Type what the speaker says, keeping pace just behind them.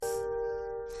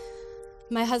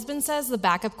My husband says the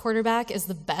backup quarterback is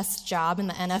the best job in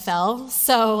the NFL,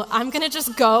 so I'm going to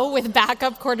just go with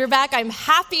backup quarterback. I'm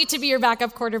happy to be your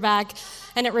backup quarterback,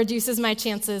 and it reduces my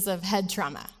chances of head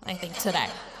trauma, I think, today.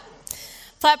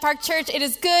 Platt Park Church, it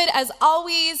is good, as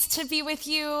always, to be with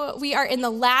you. We are in the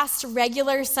last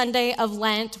regular Sunday of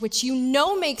Lent, which you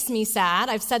know makes me sad.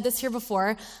 I've said this here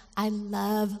before. I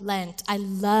love Lent. I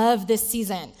love this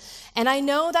season. And I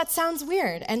know that sounds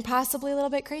weird and possibly a little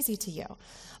bit crazy to you.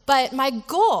 But my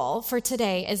goal for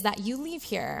today is that you leave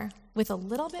here with a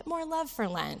little bit more love for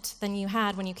Lent than you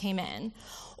had when you came in,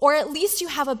 or at least you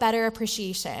have a better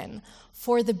appreciation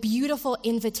for the beautiful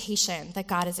invitation that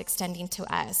God is extending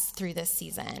to us through this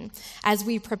season as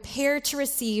we prepare to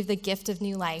receive the gift of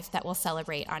new life that we'll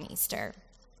celebrate on Easter.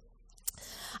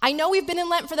 I know we've been in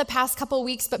Lent for the past couple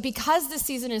weeks, but because this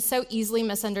season is so easily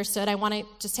misunderstood, I want to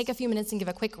just take a few minutes and give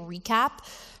a quick recap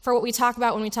for what we talk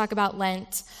about when we talk about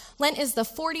Lent. Lent is the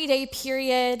 40-day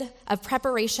period of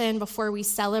preparation before we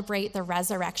celebrate the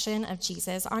resurrection of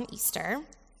Jesus on Easter.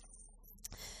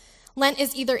 Lent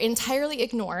is either entirely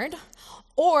ignored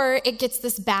or it gets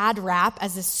this bad rap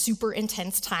as this super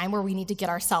intense time where we need to get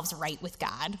ourselves right with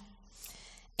God.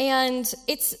 And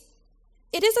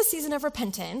it is a season of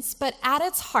repentance, but at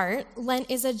its heart, Lent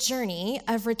is a journey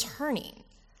of returning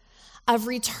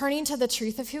to the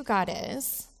truth of who God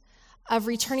is, of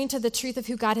returning to the truth of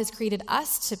who God has created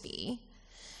us to be,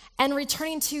 and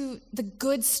returning to the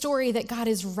good story that God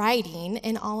is writing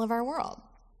in all of our world.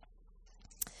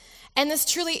 And this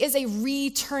truly is a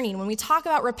returning. When we talk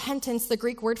about repentance, the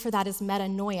Greek word for that is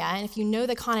metanoia. And if you know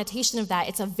the connotation of that,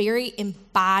 it's a very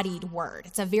embodied word.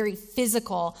 It's a very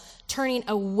physical turning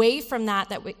away from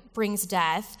that brings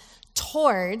death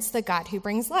towards the God who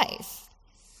brings life.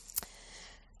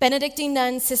 Benedictine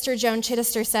nun Sister Joan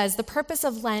Chittister says, the purpose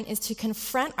of Lent is to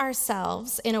confront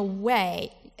ourselves in a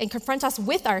way, and confront us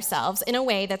with ourselves in a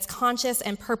way that's conscious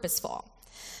and purposeful,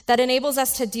 that enables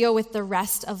us to deal with the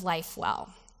rest of life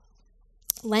well.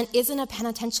 Lent isn't a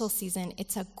penitential season,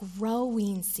 it's a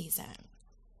growing season.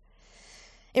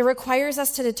 It requires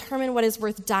us to determine what is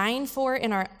worth dying for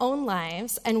in our own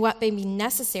lives and what may be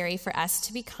necessary for us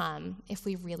to become if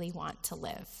we really want to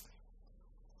live.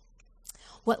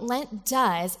 What Lent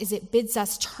does is it bids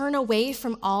us turn away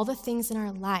from all the things in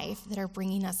our life that are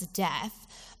bringing us death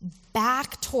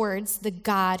back towards the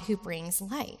God who brings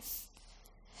life.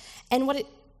 And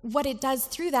what it does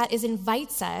through that is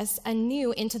invites us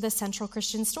anew into the central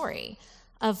Christian story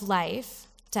of life,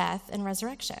 death, and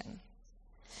resurrection.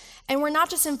 And we're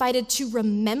not just invited to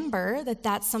remember that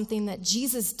that's something that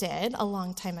Jesus did a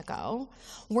long time ago.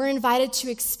 We're invited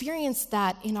to experience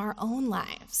that in our own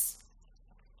lives.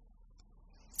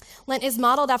 Lent is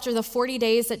modeled after the 40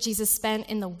 days that Jesus spent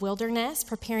in the wilderness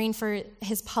preparing for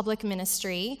his public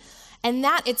ministry. And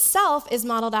that itself is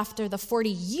modeled after the 40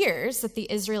 years that the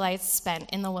Israelites spent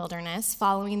in the wilderness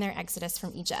following their exodus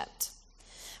from Egypt.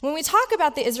 When we talk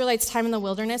about the Israelites' time in the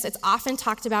wilderness, it's often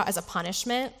talked about as a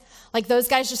punishment. Like those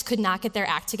guys just could not get their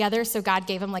act together, so God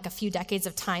gave them like a few decades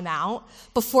of time out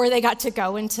before they got to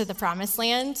go into the promised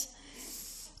land.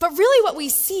 But really what we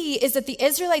see is that the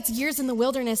Israelites' years in the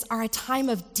wilderness are a time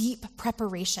of deep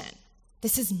preparation.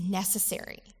 This is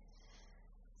necessary.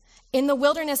 In the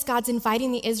wilderness, God's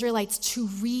inviting the Israelites to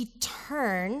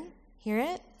return, hear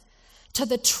it, to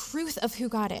the truth of who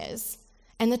God is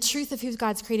and the truth of who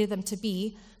God's created them to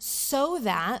be so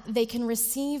that they can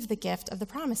receive the gift of the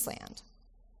promised land.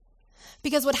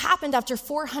 Because what happened after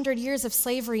 400 years of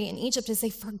slavery in Egypt is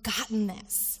they've forgotten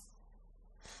this.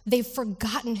 They've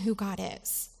forgotten who God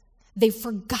is. They've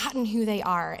forgotten who they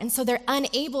are. And so they're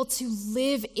unable to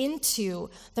live into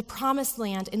the promised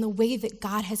land in the way that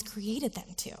God has created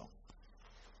them to.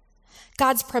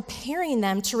 God's preparing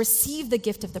them to receive the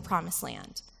gift of the promised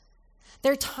land.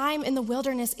 Their time in the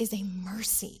wilderness is a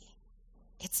mercy.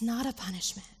 It's not a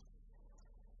punishment.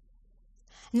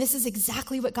 And this is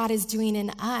exactly what God is doing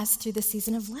in us through the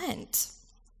season of Lent.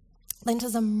 Lent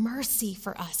is a mercy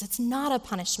for us. It's not a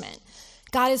punishment.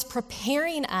 God is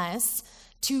preparing us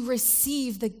to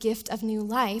receive the gift of new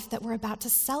life that we're about to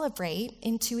celebrate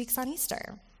in 2 weeks on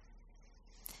Easter.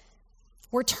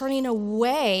 We're turning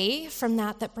away from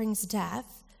that brings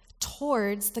death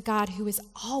towards the God who is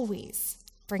always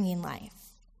bringing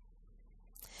life.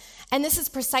 And this is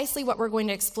precisely what we're going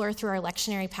to explore through our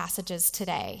lectionary passages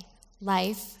today: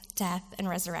 life, death, and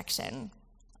resurrection.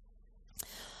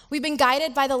 We've been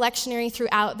guided by the lectionary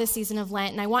throughout this season of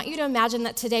Lent, and I want you to imagine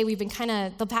that today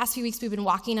the past few weeks we've been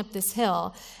walking up this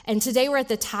hill, and today we're at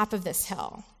the top of this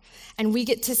hill. And we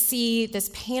get to see this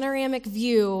panoramic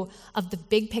view of the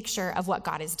big picture of what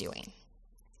God is doing.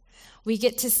 We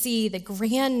get to see the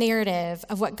grand narrative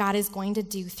of what God is going to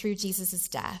do through Jesus'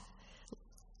 death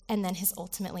and then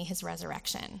ultimately his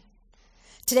resurrection.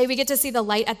 Today we get to see the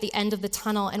light at the end of the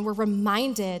tunnel, and we're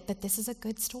reminded that this is a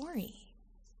good story.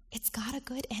 It's got a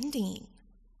good ending.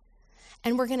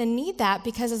 And we're going to need that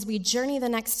because as we journey the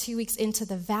next 2 weeks into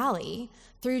the valley,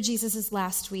 through Jesus'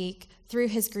 last week, through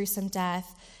his gruesome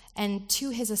death, and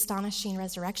to his astonishing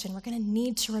resurrection, we're going to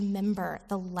need to remember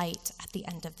the light at the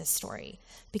end of this story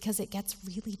because it gets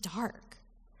really dark.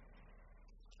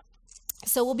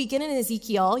 So we'll begin in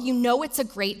Ezekiel. You know it's a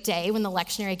great day when the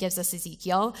lectionary gives us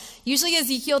Ezekiel. Usually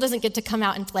Ezekiel doesn't get to come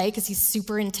out and play because he's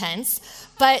super intense.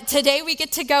 But today we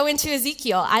get to go into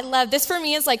Ezekiel. I love this. For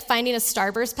me is like finding a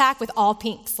Starburst pack with all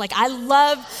pinks. Like I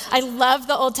love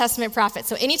the Old Testament prophets.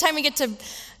 So anytime we get to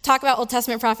talk about Old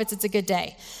Testament prophets, it's a good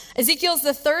day. Ezekiel's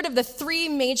the third of the three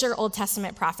major Old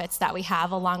Testament prophets that we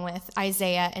have, along with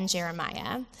Isaiah and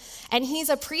Jeremiah. And he's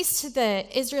a priest to the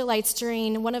Israelites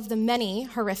during one of the many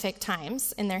horrific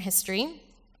times in their history.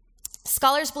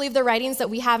 Scholars believe the writings that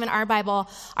we have in our Bible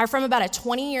are from about a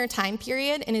 20-year time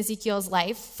period in Ezekiel's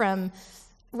life, from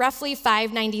roughly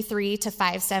 593 to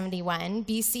 571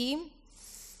 BC.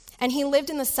 And he lived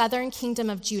in the southern kingdom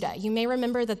of Judah. You may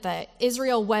remember that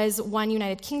Israel was one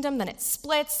united kingdom, then it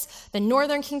splits. The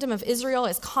northern kingdom of Israel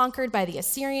is conquered by the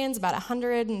Assyrians about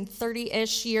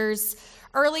 130-ish years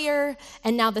earlier,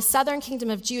 and now the southern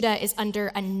kingdom of Judah is under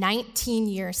a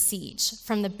 19-year siege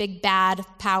from the big bad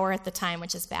power at the time,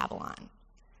 which is Babylon.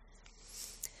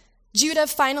 Judah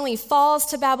finally falls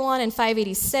to Babylon in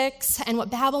 586, and what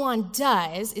Babylon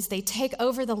does is they take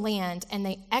over the land and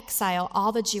they exile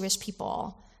all the Jewish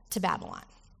people to Babylon.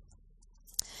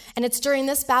 And it's during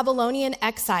this Babylonian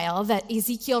exile that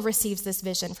Ezekiel receives this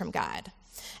vision from God.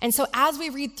 And so as we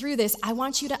read through this, I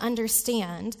want you to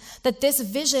understand that this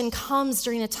vision comes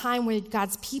during a time where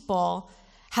God's people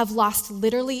have lost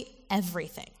literally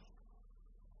everything.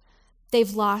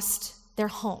 They've lost their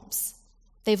homes.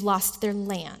 They've lost their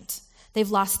land.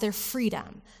 They've lost their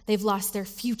freedom. They've lost their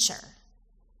future.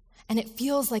 And it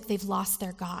feels like they've lost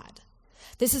their God.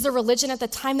 This is a religion at the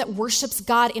time that worships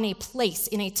God in a place,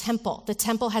 in a temple. The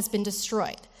temple has been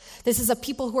destroyed. This is a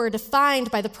people who are defined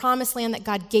by the promised land that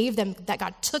God gave them, that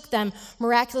God took them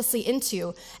miraculously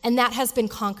into, and that has been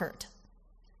conquered.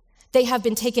 They have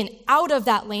been taken out of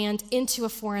that land into a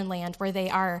foreign land where they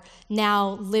are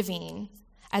now living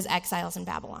as exiles in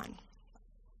Babylon.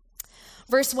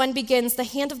 Verse 1 begins, "The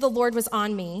hand of the Lord was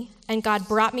on me, and God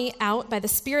brought me out by the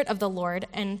Spirit of the Lord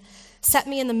and set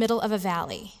me in the middle of a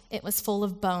valley. It was full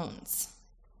of bones.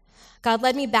 God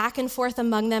led me back and forth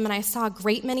among them, and I saw a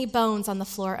great many bones on the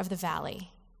floor of the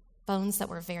valley, bones that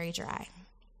were very dry.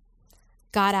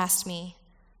 God asked me,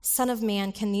 'Son of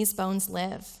man, can these bones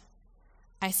live?'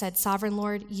 I said, 'Sovereign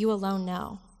Lord, you alone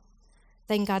know.'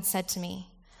 Then God said to me,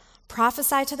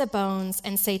 'Prophesy to the bones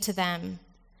and say to them,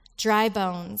 dry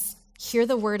bones, hear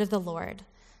the word of the Lord.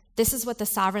 This is what the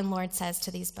sovereign Lord says to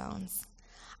these bones.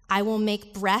 I will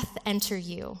make breath enter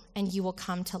you, and you will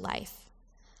come to life.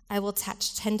 I will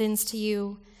attach tendons to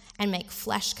you and make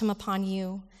flesh come upon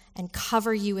you and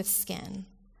cover you with skin.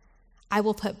 I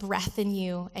will put breath in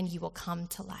you, and you will come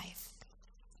to life.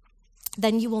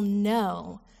 Then you will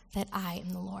know that I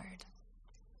am the Lord.'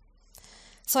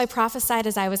 So I prophesied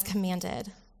as I was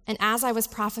commanded, and as I was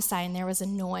prophesying, there was a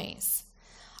noise,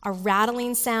 a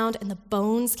rattling sound, and the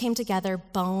bones came together,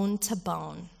 bone to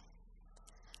bone.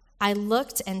 I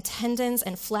looked, and tendons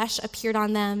and flesh appeared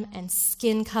on them, and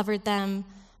skin covered them,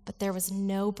 but there was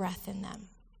no breath in them.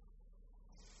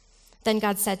 Then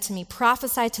God said to me,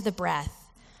 'Prophesy to the breath.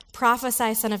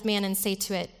 Prophesy, Son of Man, and say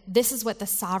to it, this is what the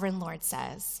sovereign Lord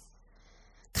says.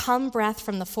 Come, breath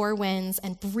from the four winds,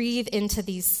 and breathe into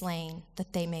these slain,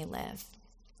 that they may live.'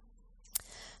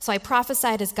 So I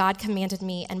prophesied as God commanded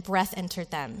me, and breath entered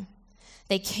them.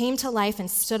 They came to life and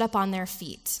stood up on their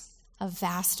feet, a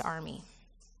vast army.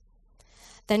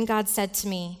 Then God said to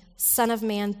me, 'Son of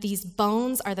man, these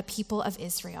bones are the people of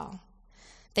Israel.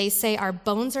 They say, our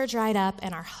bones are dried up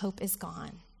and our hope is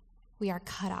gone. We are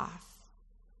cut off.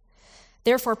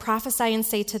 Therefore prophesy and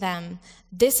say to them,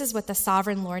 this is what the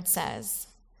sovereign Lord says.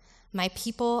 My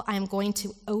people, I am going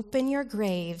to open your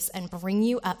graves and bring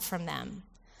you up from them.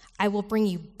 I will bring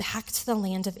you back to the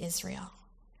land of Israel.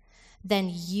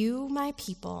 Then you, my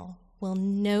people, will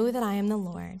know that I am the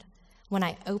Lord when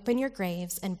I open your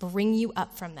graves and bring you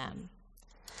up from them.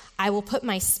 I will put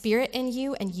my spirit in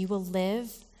you, and you will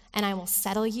live, and I will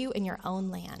settle you in your own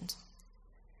land.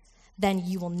 Then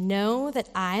you will know that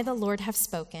I, the Lord, have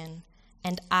spoken,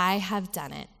 and I have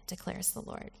done it, declares the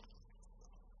Lord."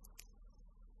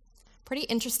 Pretty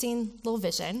interesting little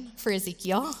vision for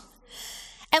Ezekiel.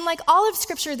 And like all of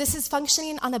Scripture, this is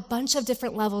functioning on a bunch of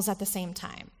different levels at the same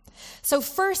time. So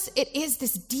first, it is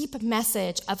this deep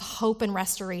message of hope and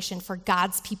restoration for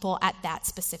God's people at that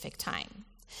specific time.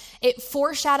 It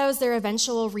foreshadows their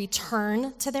eventual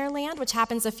return to their land, which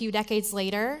happens a few decades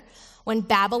later when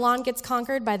Babylon gets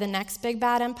conquered by the next big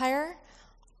bad empire,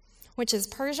 which is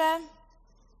Persia.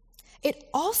 It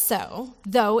also,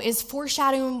 though, is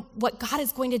foreshadowing what God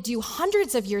is going to do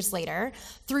hundreds of years later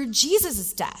through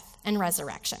Jesus' death and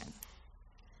resurrection.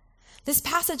 This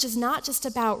passage is not just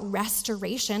about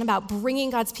restoration, about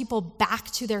bringing God's people back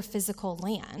to their physical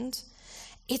land.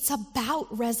 It's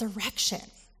about resurrection.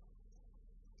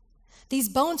 These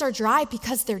bones are dry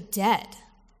because they're dead.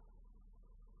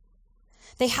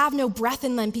 They have no breath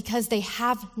in them because they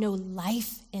have no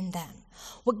life in them.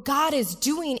 What God is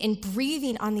doing in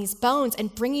breathing on these bones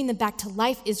and bringing them back to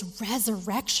life is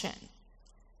resurrection.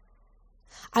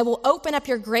 I will open up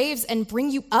your graves and bring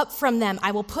you up from them.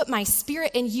 I will put my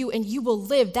spirit in you and you will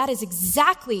live. That is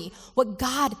exactly what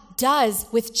God does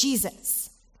with Jesus.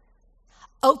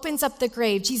 Opens up the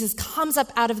grave. Jesus comes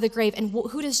up out of the grave. And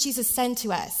who does Jesus send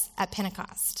to us at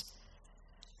Pentecost?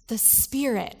 The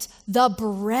Spirit, the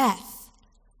breath,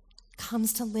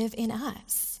 comes to live in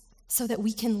us so that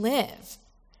we can live.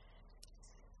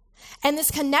 And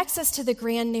this connects us to the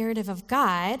grand narrative of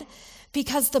God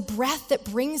because the breath that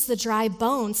brings the dry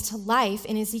bones to life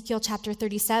in Ezekiel chapter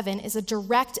 37 is a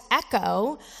direct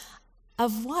echo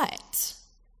of what?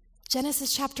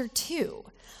 Genesis chapter 2,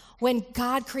 when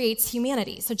God creates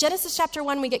humanity. So Genesis chapter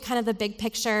 1, we get kind of the big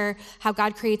picture, how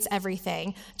God creates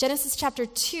everything. Genesis chapter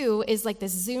 2 is like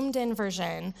this zoomed in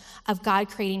version of God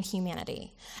creating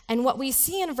humanity. And what we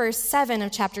see in verse 7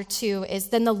 of chapter 2 is,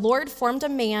 then the Lord formed a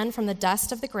man from the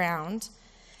dust of the ground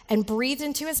and breathed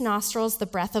into his nostrils the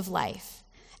breath of life,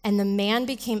 and the man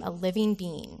became a living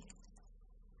being.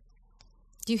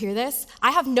 Do you hear this?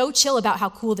 I have no chill about how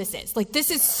cool this is. Like,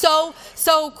 this is so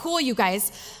cool, you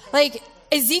guys. Like,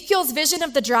 Ezekiel's vision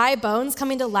of the dry bones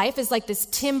coming to life is like this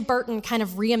Tim Burton kind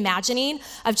of reimagining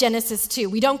of Genesis 2.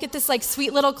 We don't get this like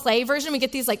sweet little clay version. We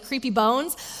get these like creepy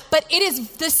bones. But it is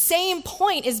the same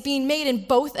point is being made in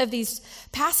both of these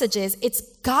passages. It's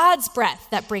God's breath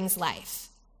that brings life.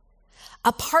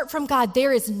 Apart from God,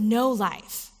 there is no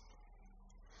life.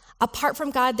 Apart from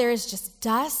God, there is just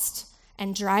dust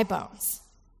and dry bones.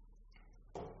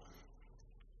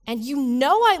 And you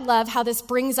know I love how this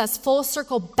brings us full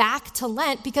circle back to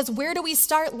Lent, because where do we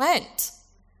start Lent?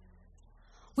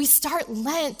 We start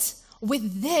Lent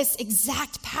with this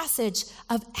exact passage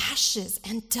of ashes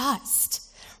and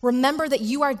dust. Remember that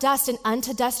you are dust, and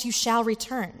unto dust you shall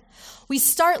return. We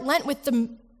start Lent with the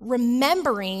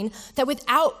remembering that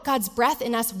without God's breath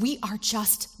in us, we are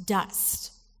just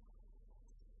dust.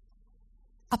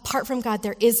 Apart from God,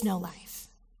 there is no life.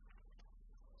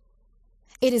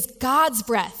 It is God's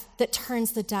breath that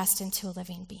turns the dust into a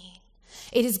living being.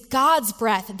 It is God's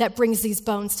breath that brings these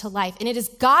bones to life. And it is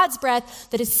God's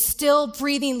breath that is still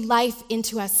breathing life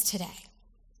into us today.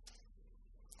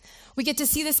 We get to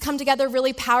see this come together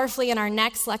really powerfully in our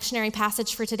next lectionary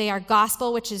passage for today, our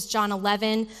gospel, which is John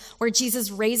 11, where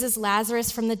Jesus raises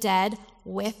Lazarus from the dead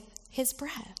with his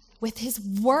breath, with his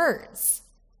words.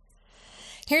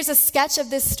 Here's a sketch of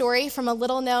this story from a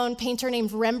little-known painter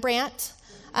named Rembrandt.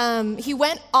 He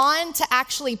went on to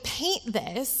actually paint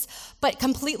this, but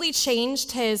completely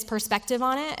changed his perspective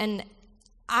on it, and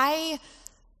I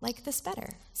like this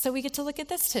better. So we get to look at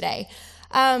this today.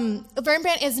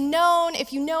 Rembrandt is known,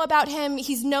 if you know about him,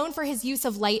 he's known for his use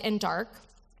of light and dark.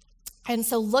 And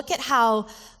so look at how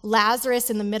Lazarus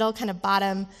in the middle, kind of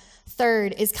bottom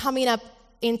third, is coming up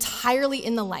entirely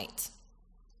in the light.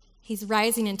 He's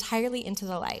rising entirely into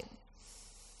the light.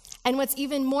 And what's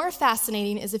even more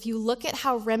fascinating is if you look at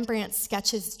how Rembrandt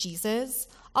sketches Jesus.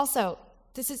 Also,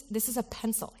 this is a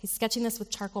pencil. He's sketching this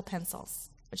with charcoal pencils,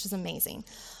 which is amazing.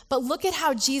 But look at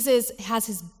how Jesus has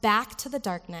his back to the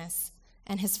darkness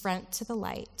and his front to the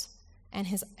light, and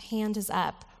his hand is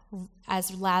up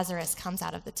as Lazarus comes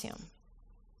out of the tomb.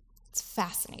 It's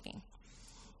fascinating.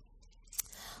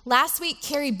 Last week,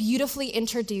 Carrie beautifully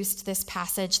introduced this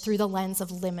passage through the lens of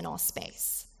liminal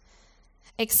space,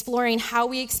 exploring how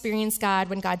we experience God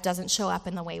when God doesn't show up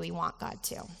in the way we want God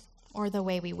to, or the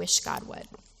way we wish God would.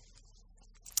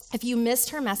 If you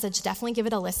missed her message, definitely give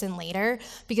it a listen later,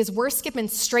 because we're skipping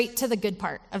straight to the good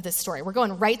part of this story. We're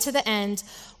going right to the end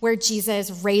where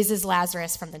Jesus raises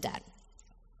Lazarus from the dead.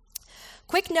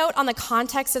 Quick note on the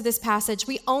context of this passage: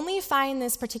 we only find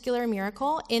this particular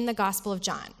miracle in the Gospel of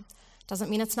John. Doesn't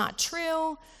mean it's not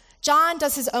true, John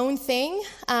does his own thing,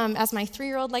 as my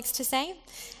 3-year-old likes to say,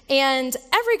 and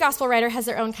every gospel writer has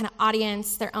their own kind of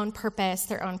audience, their own purpose,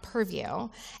 their own purview,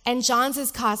 and John's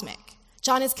is cosmic.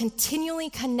 John is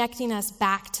continually connecting us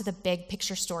back to the big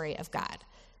picture story of God.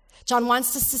 John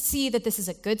wants us to see that this is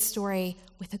a good story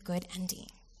with a good ending.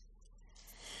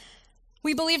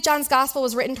 We believe John's gospel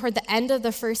was written toward the end of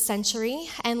the first century,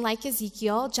 and like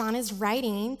Ezekiel, John is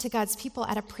writing to God's people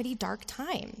at a pretty dark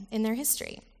time in their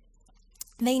history.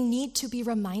 They need to be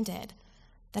reminded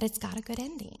that it's got a good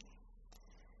ending.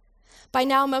 By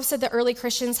now, most of the early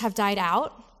Christians have died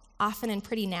out, often in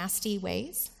pretty nasty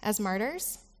ways, as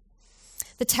martyrs.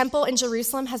 The temple in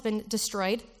Jerusalem has been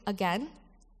destroyed again.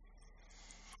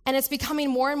 And it's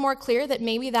becoming more and more clear that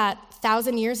maybe that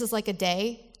 1,000 years is like a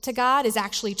day to God is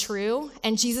actually true,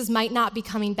 and Jesus might not be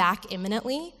coming back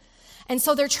imminently. And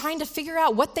so they're trying to figure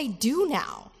out what they do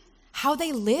now, how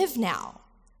they live now.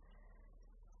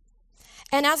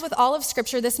 And as with all of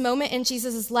Scripture, this moment in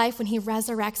Jesus' life when he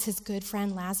resurrects his good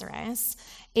friend Lazarus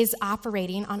is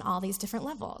operating on all these different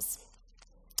levels.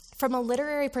 From a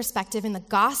literary perspective, in the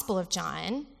Gospel of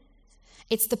John,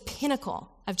 it's the pinnacle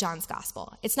of John's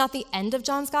Gospel. It's not the end of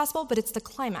John's Gospel, but it's the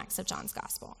climax of John's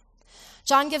Gospel.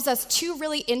 John gives us 2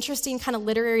 really interesting kind of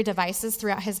literary devices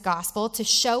throughout his Gospel to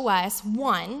show us,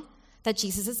 1, that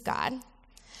Jesus is God,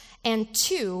 and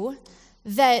 2,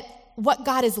 that what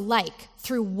God is like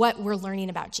through what we're learning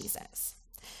about Jesus.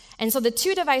 And so the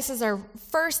 2 devices are,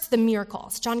 first, the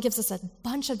miracles. John gives us a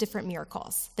bunch of different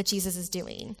miracles that Jesus is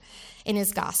doing in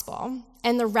his gospel.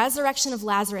 And the resurrection of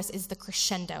Lazarus is the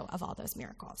crescendo of all those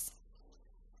miracles.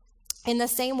 In the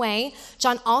same way,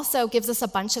 John also gives us a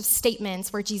bunch of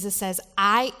statements where Jesus says,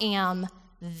 I am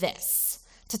this,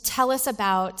 to tell us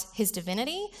about his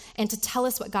divinity and to tell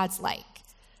us what God's like.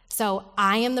 So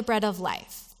I am the bread of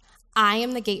life. I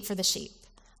am the gate for the sheep.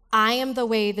 I am the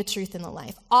way, the truth, and the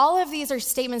life. All of these are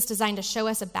statements designed to show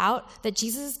us about that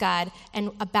Jesus is God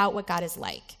and about what God is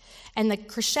like. And the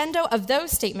crescendo of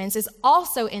those statements is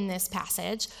also in this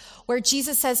passage where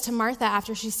Jesus says to Martha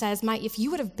after she says, if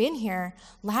you would have been here,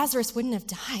 Lazarus wouldn't have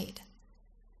died.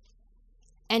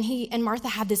 And Martha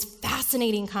have this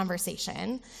fascinating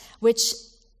conversation, which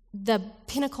the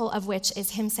pinnacle of which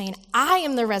is him saying, I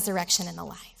am the resurrection and the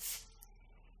life.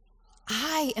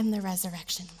 I am the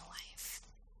resurrection and the life.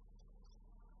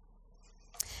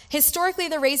 Historically,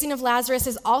 the raising of Lazarus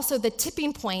is also the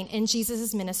tipping point in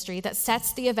Jesus' ministry that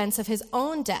sets the events of his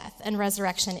own death and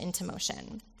resurrection into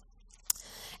motion.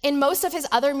 In most of his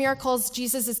other miracles,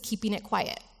 Jesus is keeping it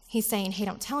quiet. He's saying, hey,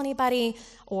 don't tell anybody,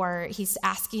 or he's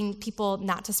asking people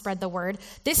not to spread the word.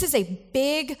 This is a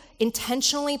big,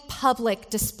 intentionally public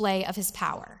display of his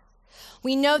power.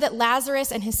 We know that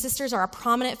Lazarus and his sisters are a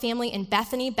prominent family in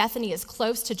Bethany. Bethany is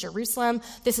close to Jerusalem.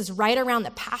 This is right around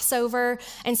the Passover.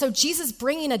 And so Jesus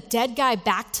bringing a dead guy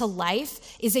back to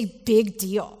life is a big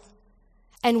deal.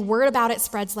 And word about it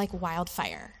spreads like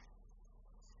wildfire.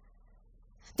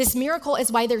 This miracle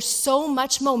is why there's so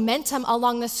much momentum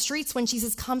along the streets when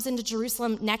Jesus comes into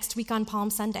Jerusalem next week on Palm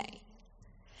Sunday.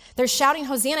 They're shouting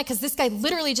Hosanna because this guy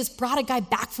literally just brought a guy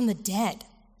back from the dead.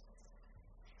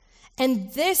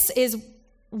 And this is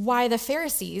why the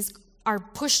Pharisees are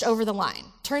pushed over the line.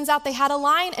 Turns out they had a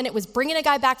line, and it was bringing a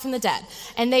guy back from the dead.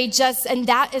 And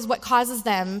that is what causes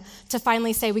them to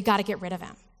finally say, we got to get rid of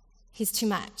him. He's too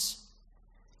much.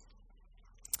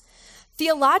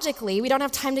 Theologically, we don't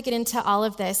have time to get into all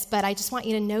of this, but I just want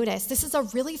you to notice this is a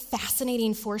really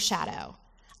fascinating foreshadow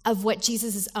of what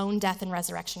Jesus' own death and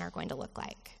resurrection are going to look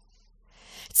like.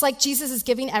 It's like Jesus is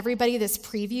giving everybody this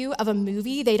preview of a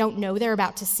movie they don't know they're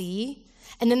about to see,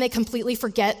 and then they completely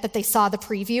forget that they saw the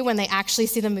preview when they actually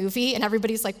see the movie, and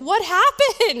everybody's like, what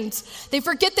happened? They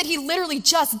forget that he literally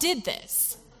just did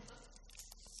this.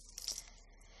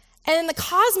 And in the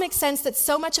cosmic sense that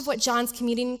so much of what John's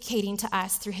communicating to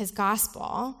us through his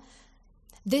gospel,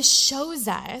 this shows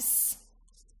us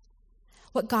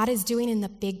what God is doing in the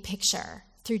big picture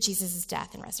through Jesus'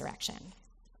 death and resurrection.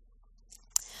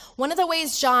 One of the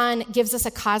ways John gives us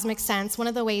a cosmic sense, one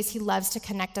of the ways he loves to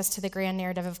connect us to the grand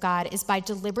narrative of God is by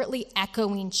deliberately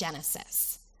echoing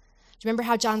Genesis. Do you remember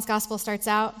how John's gospel starts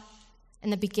out? In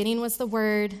the beginning was the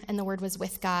Word, and the Word was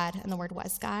with God, and the Word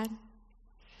was God.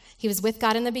 He was with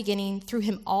God in the beginning. Through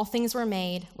him all things were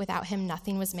made. Without him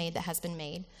nothing was made that has been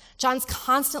made. John's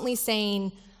constantly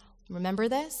saying, remember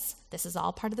this? This is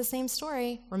all part of the same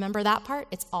story. Remember that part?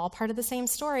 It's all part of the same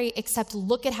story, except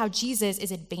look at how Jesus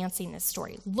is advancing this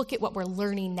story. Look at what we're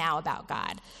learning now about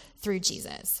God through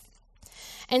Jesus.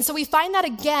 And so we find that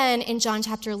again in John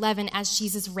chapter 11 as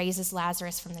Jesus raises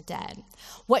Lazarus from the dead.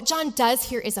 What John does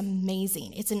here is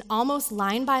amazing. It's an almost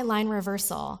line-by-line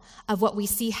reversal of what we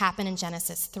see happen in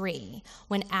Genesis 3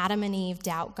 when Adam and Eve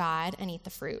doubt God and eat the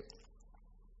fruit.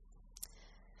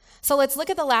 So let's look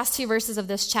at the last two verses of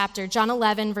this chapter, John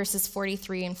 11, verses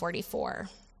 43 and 44.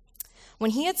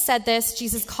 When he had said this,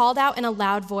 Jesus called out in a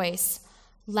loud voice,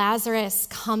 "Lazarus,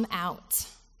 come out."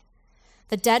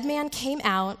 The dead man came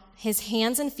out, his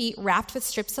hands and feet wrapped with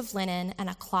strips of linen and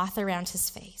a cloth around his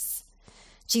face.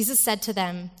 Jesus said to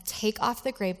them, "Take off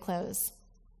the grave clothes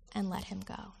and let him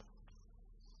go."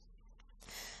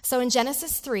 So in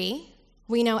Genesis 3,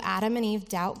 we know Adam and Eve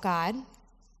doubt God,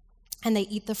 and they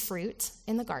eat the fruit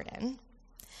in the garden.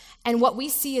 And what we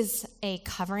see is a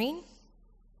covering,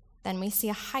 then we see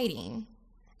a hiding,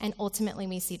 and ultimately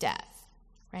we see death,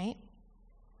 right?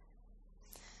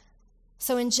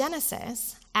 So in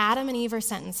Genesis, Adam and Eve are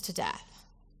sentenced to death.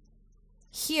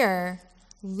 Here,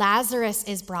 Lazarus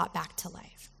is brought back to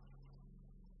life.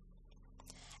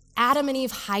 Adam and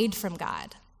Eve hide from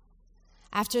God.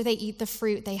 After they eat the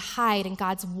fruit, they hide, and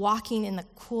God's walking in the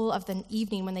cool of the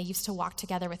evening when they used to walk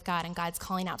together with God, and God's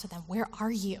calling out to them, "Where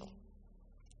are you?"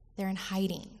 They're in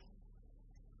hiding.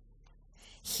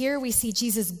 Here we see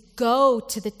Jesus go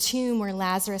to the tomb where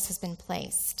Lazarus has been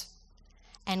placed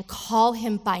and call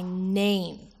him by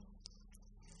name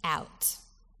out.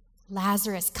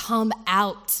 "Lazarus, come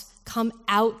out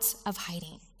of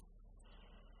hiding."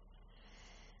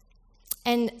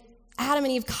 And Adam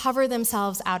and Eve cover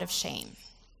themselves out of shame.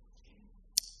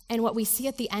 And what we see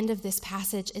at the end of this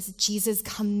passage is Jesus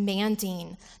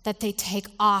commanding that they take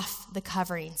off the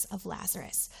coverings of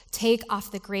Lazarus, take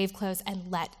off the grave clothes,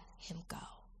 and let him go.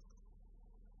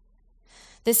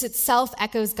 This itself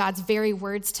echoes God's very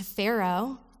words to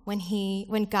Pharaoh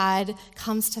when God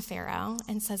comes to Pharaoh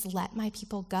and says, "Let my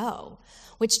people go,"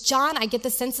 which John, I get the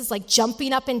sense, is like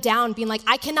jumping up and down, being like,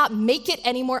 "I cannot make it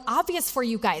any more obvious for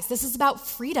you guys. This is about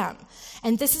freedom.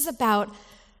 And this is about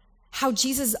how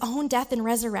Jesus' own death and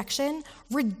resurrection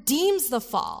redeems the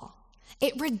fall.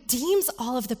 It redeems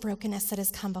all of the brokenness that has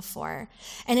come before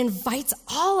and invites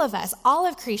all of us, all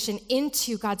of creation,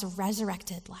 into God's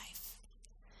resurrected life."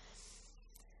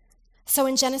 So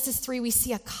in Genesis 3, we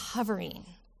see a covering,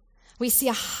 we see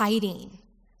a hiding,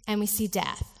 and we see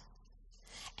death.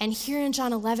 And here in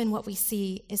John 11, what we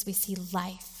see is we see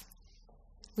life.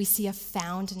 We see a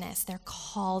foundness. They're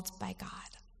called by God.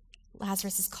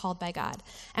 Lazarus is called by God.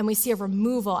 And we see a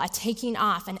removal, a taking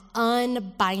off, an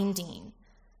unbinding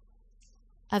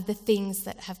of the things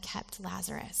that have kept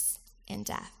Lazarus in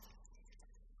death.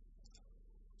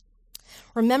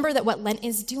 Remember that what Lent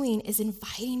is doing is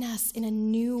inviting us in a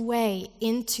new way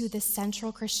into the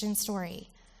central Christian story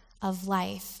of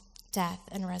life, death,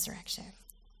 and resurrection.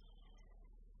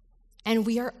 And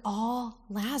we are all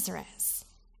Lazarus.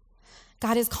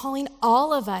 God is calling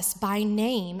all of us by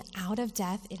name out of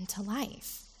death into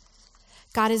life.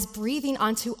 God is breathing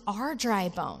onto our dry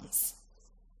bones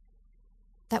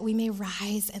that we may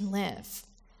rise and live.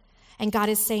 And God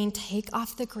is saying, "Take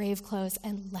off the grave clothes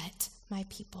and let my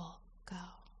people go."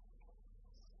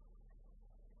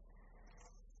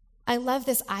 I love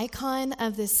this icon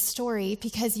of this story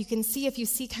because you can see, if you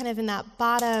see kind of in that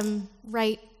bottom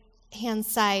right-hand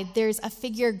side, there's a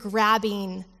figure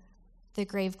grabbing the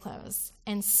grave clothes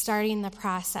and starting the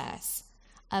process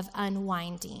of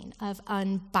unwinding, of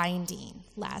unbinding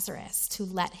Lazarus to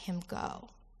let him go.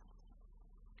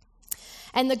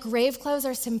 And the grave clothes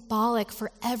are symbolic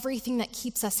for everything that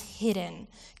keeps us hidden,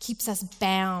 keeps us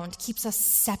bound, keeps us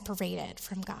separated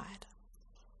from God,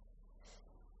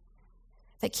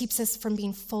 that keeps us from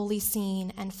being fully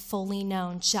seen and fully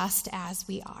known just as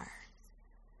we are.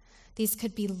 These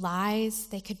could be lies,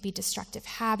 they could be destructive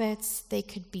habits, they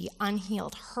could be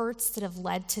unhealed hurts that have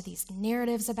led to these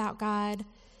narratives about God,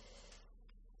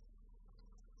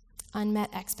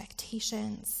 unmet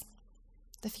expectations.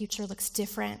 The future looks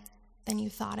different than you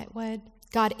thought it would.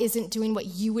 God isn't doing what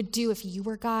you would do if you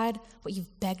were God, what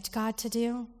you've begged God to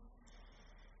do.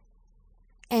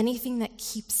 Anything that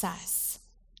keeps us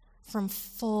from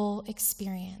full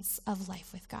experience of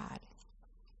life with God.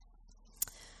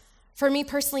 For me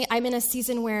personally, I'm in a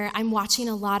season where I'm watching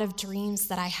a lot of dreams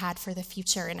that I had for the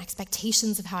future and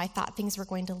expectations of how I thought things were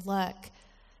going to look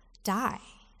die.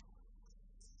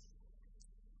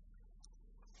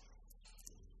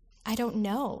 I don't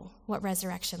know what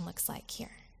resurrection looks like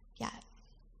here yet.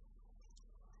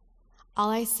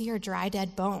 All I see are dry,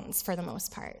 dead bones for the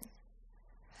most part.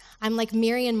 I'm like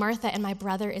Mary and Martha, and my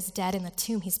brother is dead in the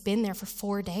tomb. He's been there for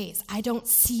 4 days. I don't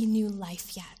see new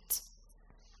life yet.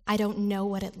 I don't know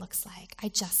what it looks like. I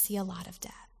just see a lot of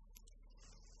death.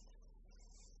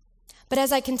 But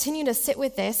as I continue to sit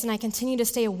with this and I continue to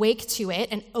stay awake to it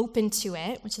and open to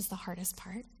it, which is the hardest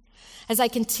part, as I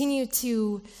continue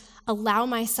to allow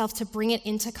myself to bring it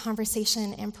into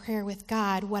conversation and prayer with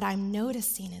God, what I'm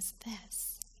noticing is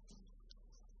this: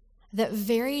 that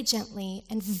very gently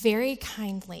and very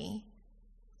kindly,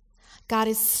 God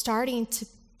is starting to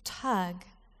tug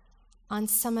on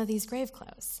some of these grave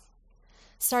clothes,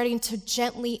 starting to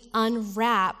gently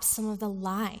unwrap some of the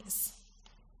lies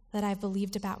that I've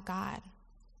believed about God,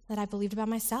 that I believed about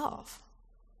myself.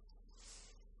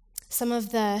 Some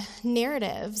of the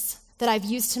narratives that I've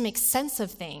used to make sense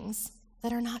of things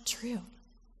that are not true.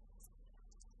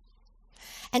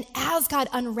 And as God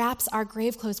unwraps our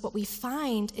grave clothes, what we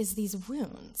find is these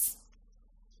wounds.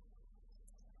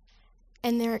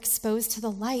 And they're exposed to the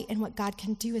light, and what God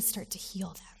can do is start to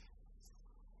heal them.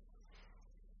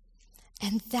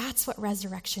 And that's what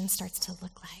resurrection starts to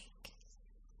look like.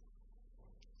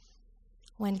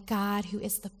 When God, who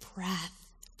is the breath,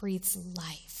 breathes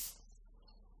life,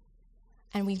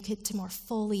 and we get to more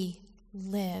fully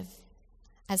live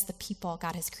as the people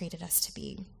God has created us to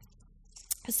be.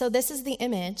 So this is the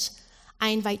image I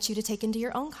invite you to take into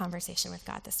your own conversation with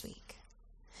God this week.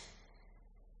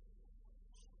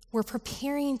 We're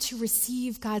preparing to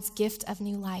receive God's gift of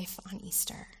new life on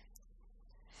Easter.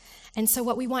 And so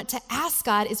what we want to ask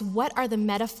God is, what are the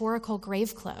metaphorical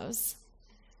grave clothes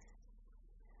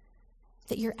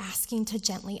that you're asking to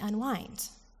gently unwind?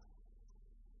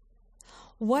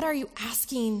 What are you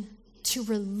asking to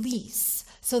release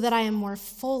so that I am more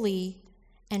fully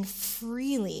and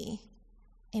freely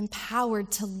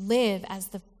empowered to live as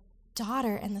the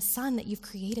daughter and the son that you've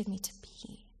created me to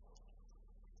be?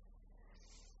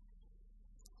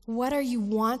 What are you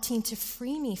wanting to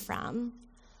free me from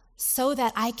so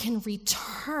that I can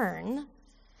return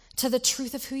to the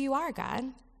truth of who you are, God,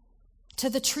 to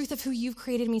the truth of who you've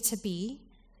created me to be,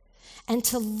 and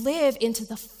to live into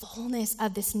the fullness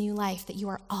of this new life that you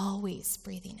are always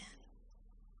breathing in?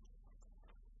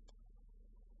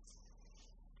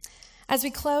 As we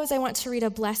close, I want to read a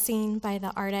blessing by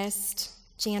the artist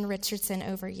Jan Richardson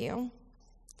over you.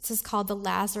 This is called the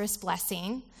Lazarus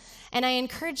Blessing. And I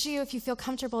encourage you, if you feel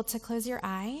comfortable, to close your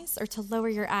eyes or to lower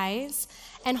your eyes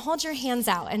and hold your hands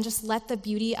out and just let the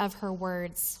beauty of her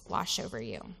words wash over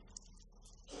you.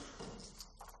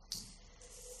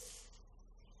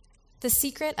 The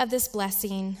secret of this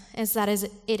blessing is that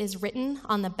it is written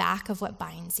on the back of what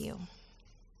binds you.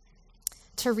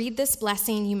 To read this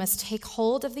blessing, you must take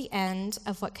hold of the end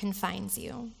of what confines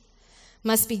you,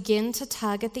 must begin to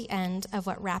tug at the end of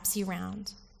what wraps you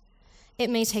round. It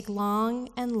may take long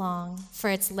and long for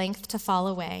its length to fall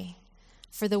away,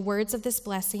 for the words of this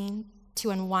blessing to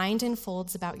unwind in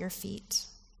folds about your feet.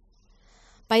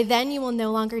 By then you will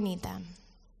no longer need them.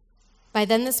 By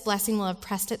then this blessing will have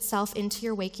pressed itself into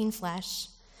your waking flesh,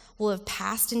 will have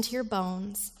passed into your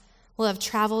bones, will have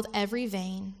traveled every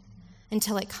vein,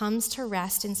 until it comes to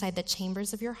rest inside the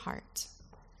chambers of your heart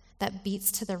that beats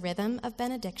to the rhythm of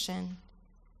benediction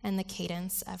and the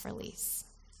cadence of release.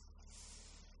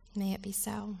 May it be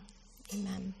so.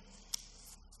 Amen.